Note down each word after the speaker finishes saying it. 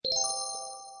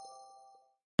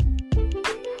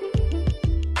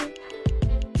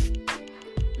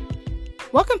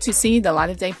Welcome to See the Light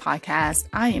of Day podcast.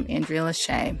 I am Andrea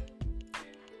Lachey.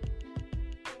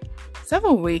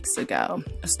 Several weeks ago,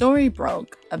 a story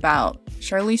broke about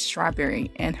Shirley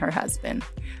Strawberry and her husband.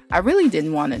 I really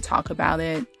didn't want to talk about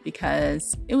it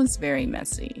because it was very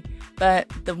messy. But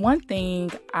the one thing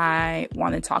I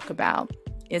want to talk about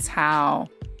is how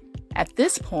at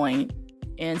this point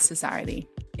in society,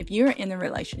 if you're in a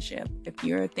relationship, if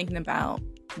you're thinking about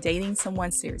dating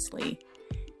someone seriously,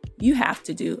 you have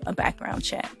to do a background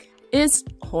check. It's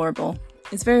horrible.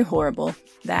 It's very horrible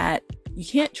that you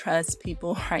can't trust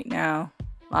people right now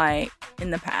like in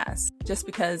the past, just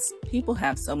because people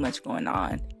have so much going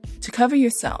on. To cover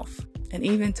yourself and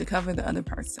even to cover the other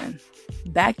person,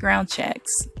 background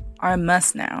checks are a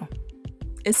must now.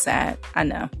 It's sad, I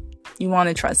know. You want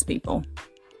to trust people,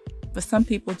 but some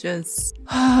people just,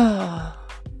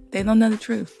 they don't know the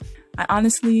truth. I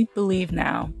honestly believe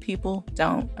now people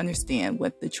don't understand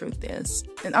what the truth is.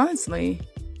 And honestly,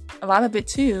 a lot of it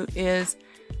too is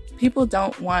people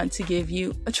don't want to give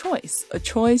you a choice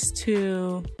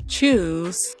to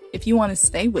choose if you want to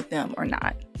stay with them or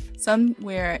not.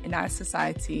 Somewhere in our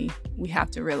society, we have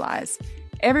to realize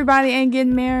everybody ain't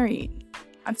getting married.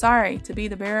 I'm sorry to be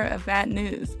the bearer of bad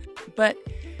news, but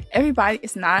everybody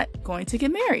is not going to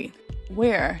get married.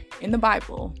 Where in the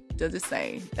Bible does it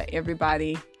say that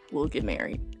everybody will get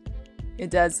married? It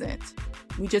doesn't.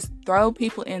 We just throw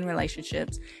people in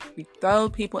relationships. We throw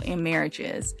people in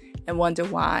marriages and wonder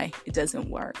why it doesn't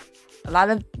work. A lot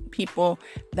of people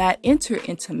that enter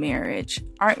into marriage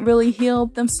aren't really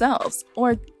healed themselves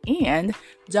and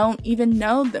don't even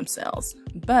know themselves,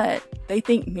 but they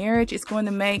think marriage is going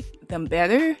to make them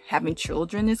better. Having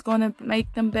children is going to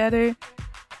make them better.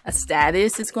 A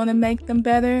status is going to make them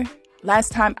better.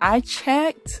 Last time I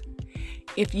checked,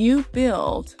 if you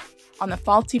build on a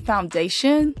faulty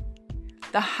foundation,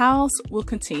 the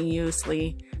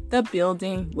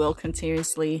building will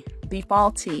continuously be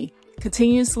faulty.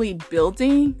 Continuously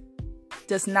building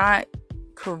does not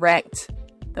correct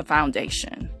the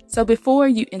foundation. So before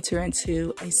you enter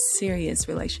into a serious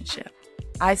relationship,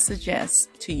 I suggest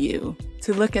to you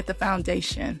to look at the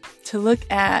foundation, to look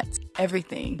at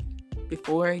everything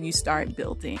before you start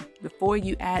building, before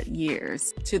you add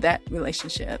years to that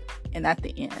relationship, and at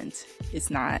the end, it's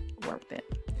not worth it.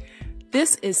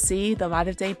 This is See the Light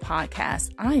of Day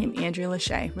podcast. I am Andrea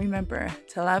Lachey. Remember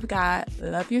to love God,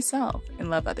 love yourself, and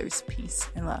love others. Peace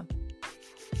and love.